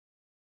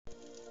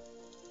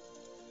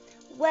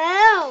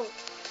Well,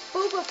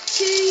 both of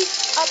two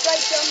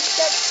upright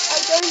drumsticks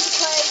are going to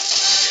play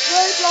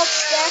Roblox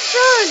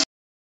Deathruns.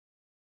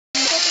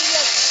 It's going to be a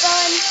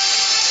fun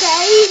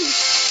game.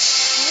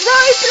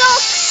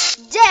 Roblox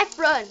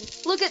Deathrun.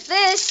 Look at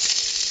this.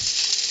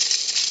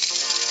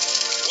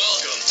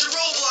 Welcome to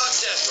Roblox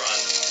Deathrun.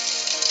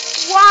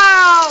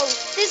 Wow,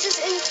 this is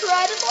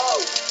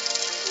incredible.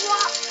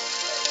 Wow.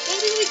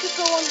 Maybe we could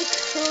go on the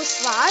cool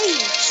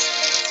slides.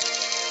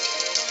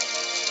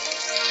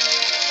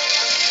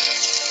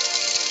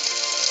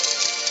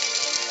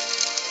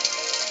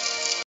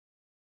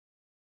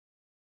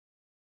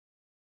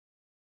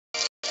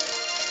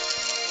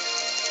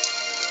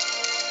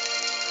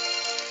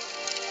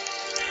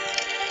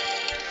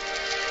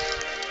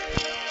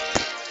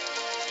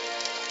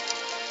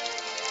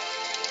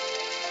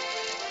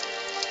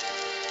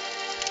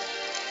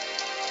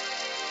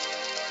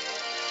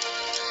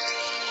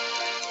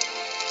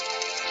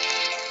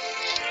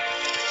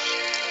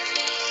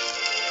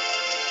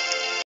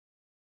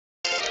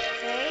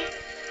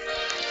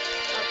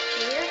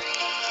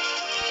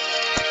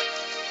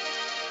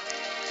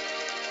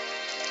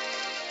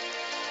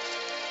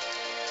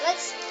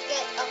 Let's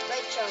get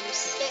upright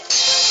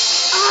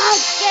drumsticks. Ah,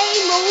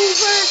 game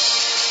over.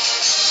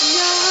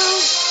 No.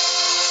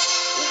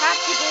 We have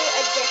to do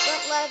a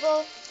different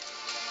level.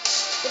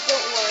 But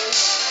don't worry.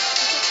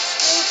 We can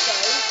still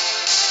play.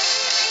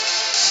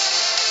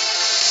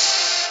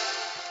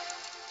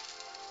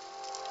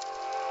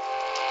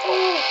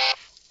 Oh.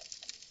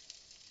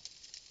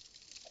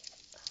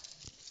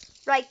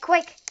 Right,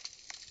 quick.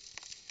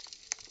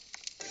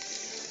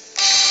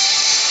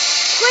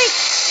 Quick.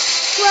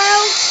 12,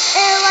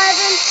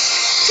 11,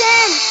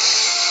 10,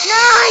 9,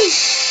 8,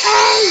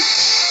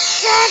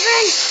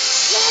 7,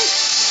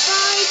 6,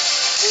 5,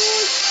 4,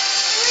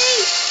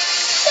 3,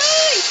 2,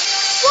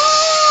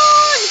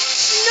 1.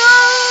 No,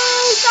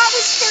 that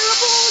was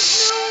terrible.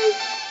 No.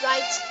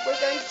 Right, we're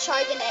going to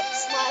try the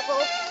next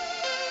level.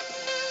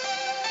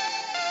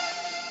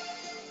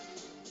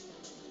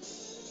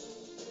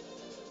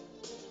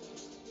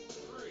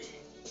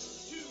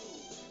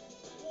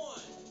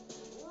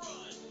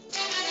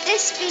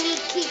 This thingy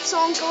keeps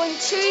on going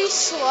too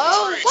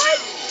slow. 3, What?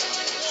 2,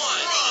 1,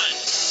 run!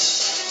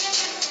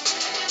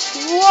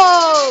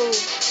 Whoa!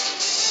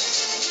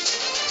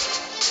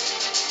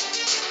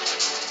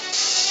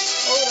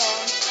 Hold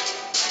on.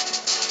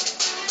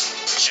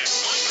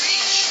 Checkpoint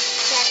reached.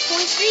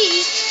 Checkpoint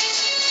reached.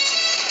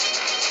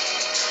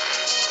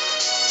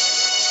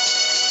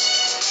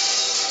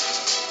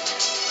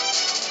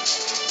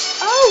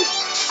 Oh!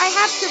 I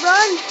have to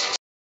run.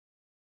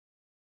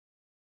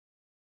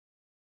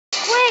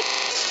 Quick!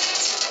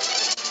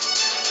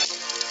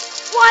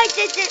 Why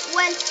did it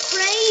went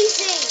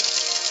crazy?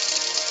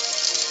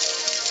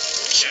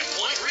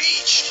 Checkpoint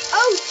reached.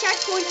 Oh,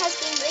 checkpoint has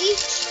been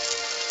reached.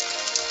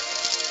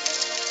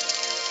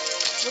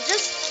 We'll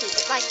just keep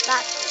it like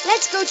that.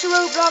 Let's go to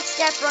Roblox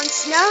Deathrun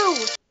Snow.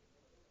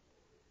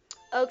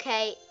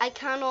 Okay, I'm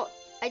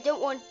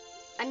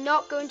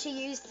not going to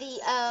use the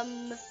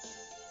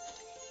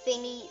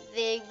thingy,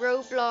 the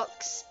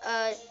Roblox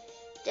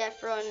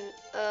Deathrun.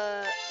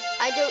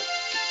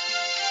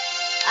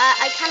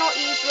 I cannot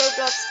use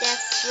Roblox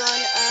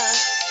Deathrun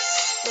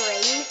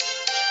screen.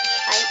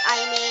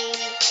 I mean,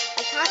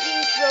 I can't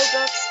use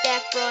Roblox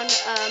Deathrun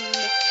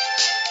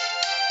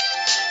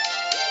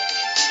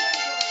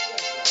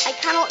I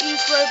cannot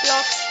use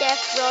Roblox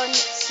Deathrun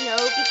Snow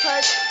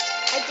because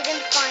I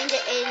didn't find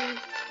it in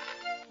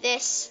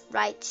this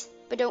right.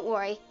 But don't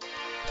worry.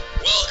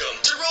 Welcome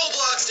to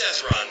Roblox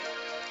Deathrun.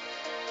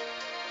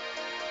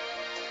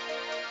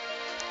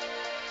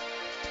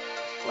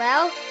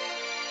 Well.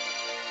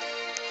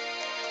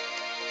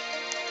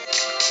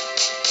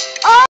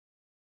 Oh!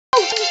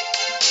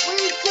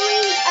 We're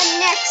doing a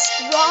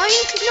next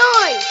round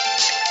now.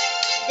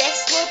 This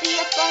will be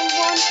a fun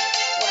one.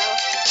 Well.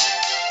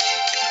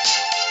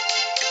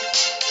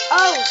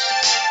 Oh.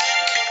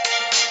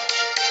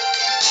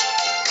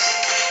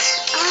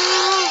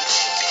 Ah.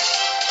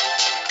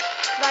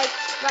 Right.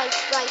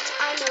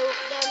 I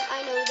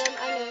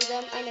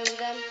know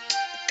them.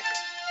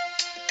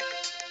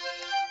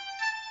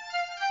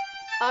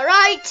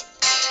 Alright.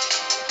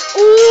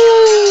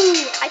 Ooh.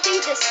 I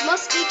think this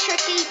must be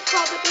tricky,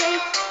 probably.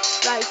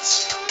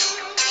 Right.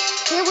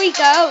 Here we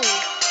go. 3,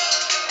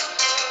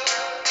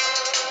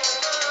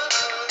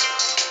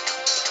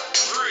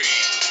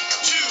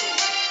 2,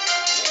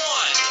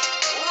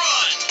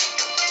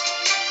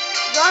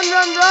 1,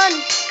 run! Run. We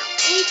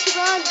need to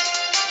run.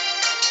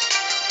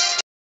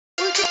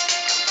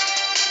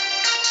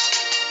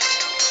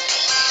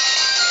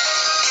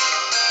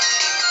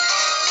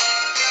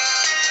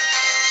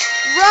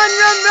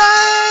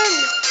 Run!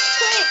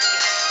 Quick!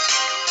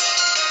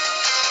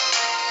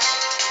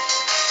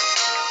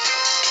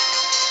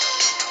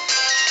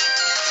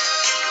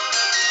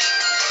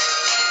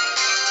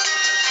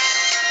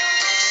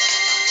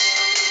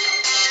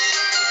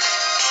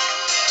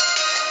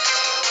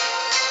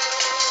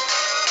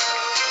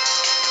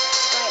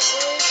 Right,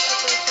 where's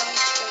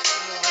Uprightdrumsticks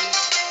 1?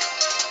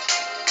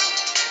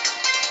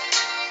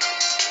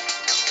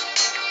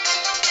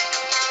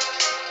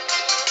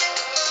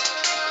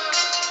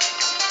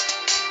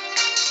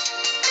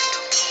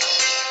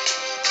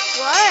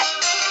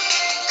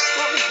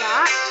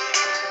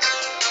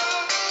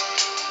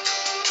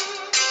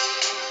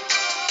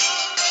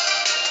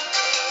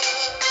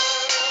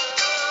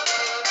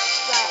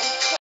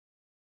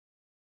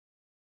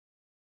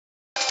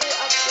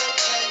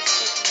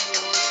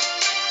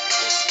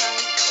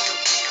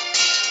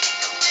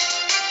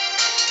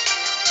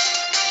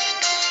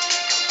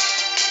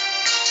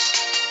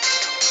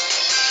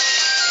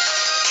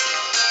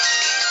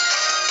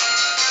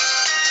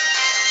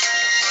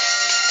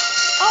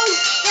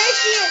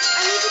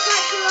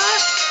 spectacular.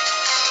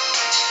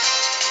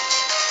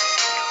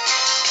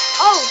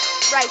 Oh,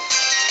 right.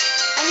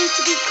 I need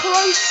to be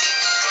close.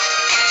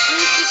 I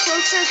need to be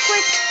closer,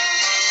 quick.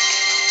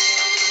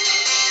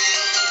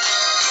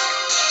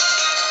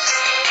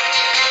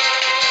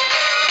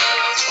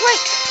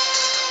 Quick.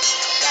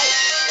 Right,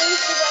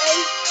 there's the way.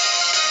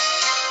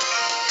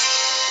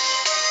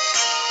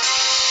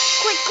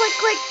 Quick, quick,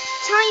 quick.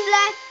 Time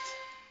left.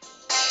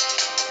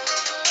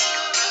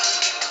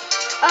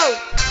 Oh.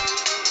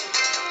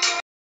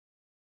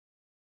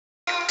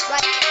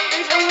 Right,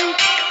 there's only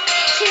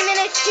 2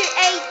 minutes to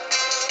 8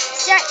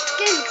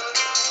 seconds.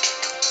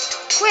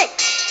 Quick.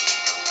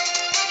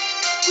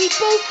 We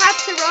both have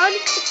to run.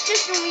 It's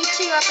just only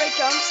 2 upright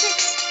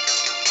drumsticks.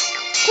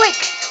 Quick.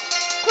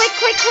 Quick,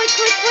 quick, quick,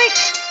 quick, quick.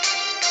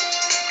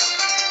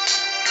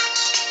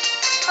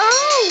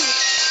 Oh.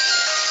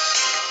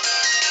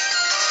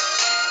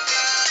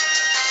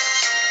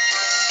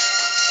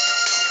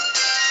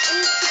 I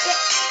need to get...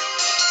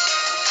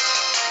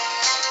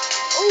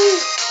 Oh,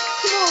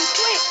 come on,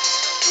 quick.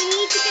 We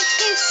need to get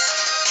this.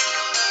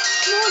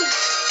 Come on.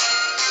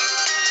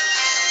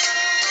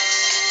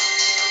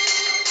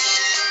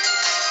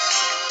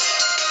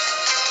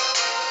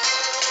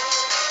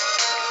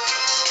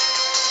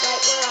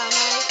 Right, where am I?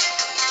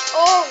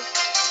 Oh,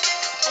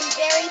 I'm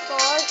very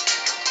far.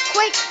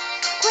 Quick,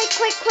 quick,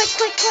 quick, quick,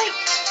 quick, quick.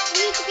 We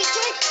need to be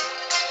quick.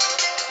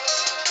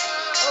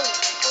 Oh,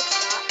 what's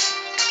that?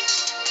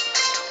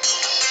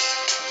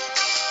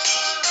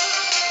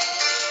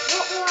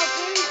 What will I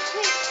do?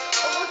 Quick.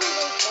 Oh, what are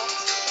those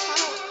blocks? Can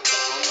I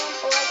get on them?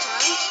 Oh, I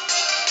can.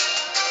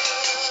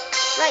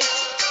 Right,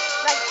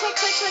 right, quick,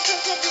 quick, quick,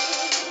 quick, quick, quick,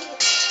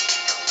 quick.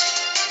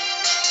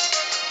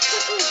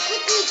 Quickly,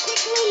 quickly,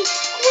 quickly,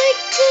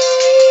 quickly!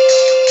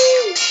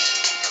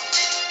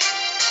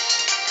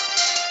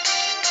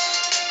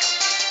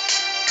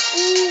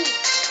 Ooh.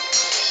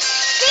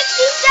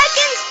 50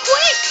 seconds,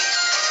 quick!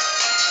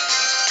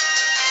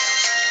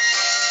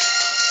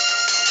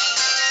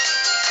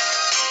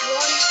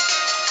 One,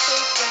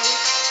 two, three.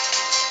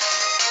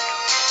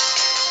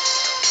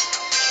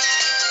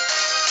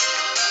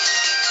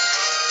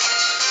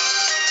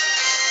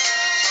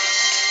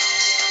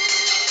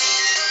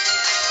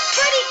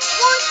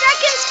 31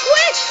 seconds,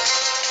 quick!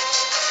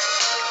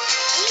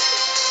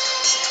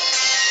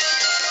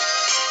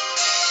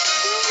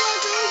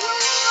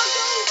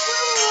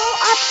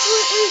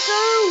 Absolutely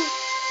go!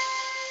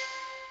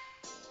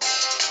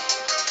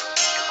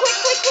 Quick,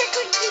 quick, quick,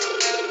 quick!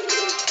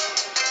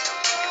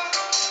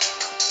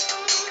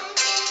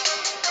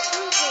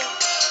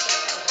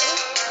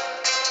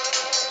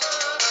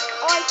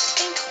 Oh, I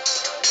think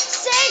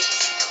 6,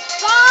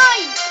 5,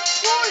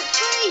 4,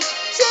 3,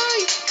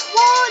 2,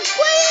 1,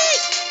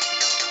 quick!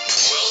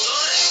 Well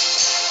done.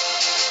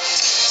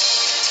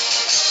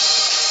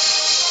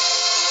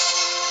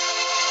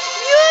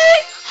 New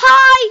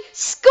high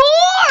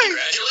score!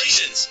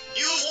 Congratulations,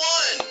 you've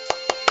won.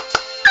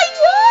 I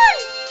won!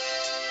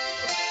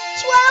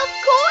 12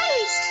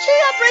 coins! 2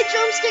 upright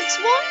drumsticks,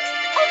 1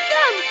 of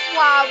them!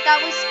 Wow, that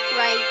was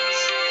great.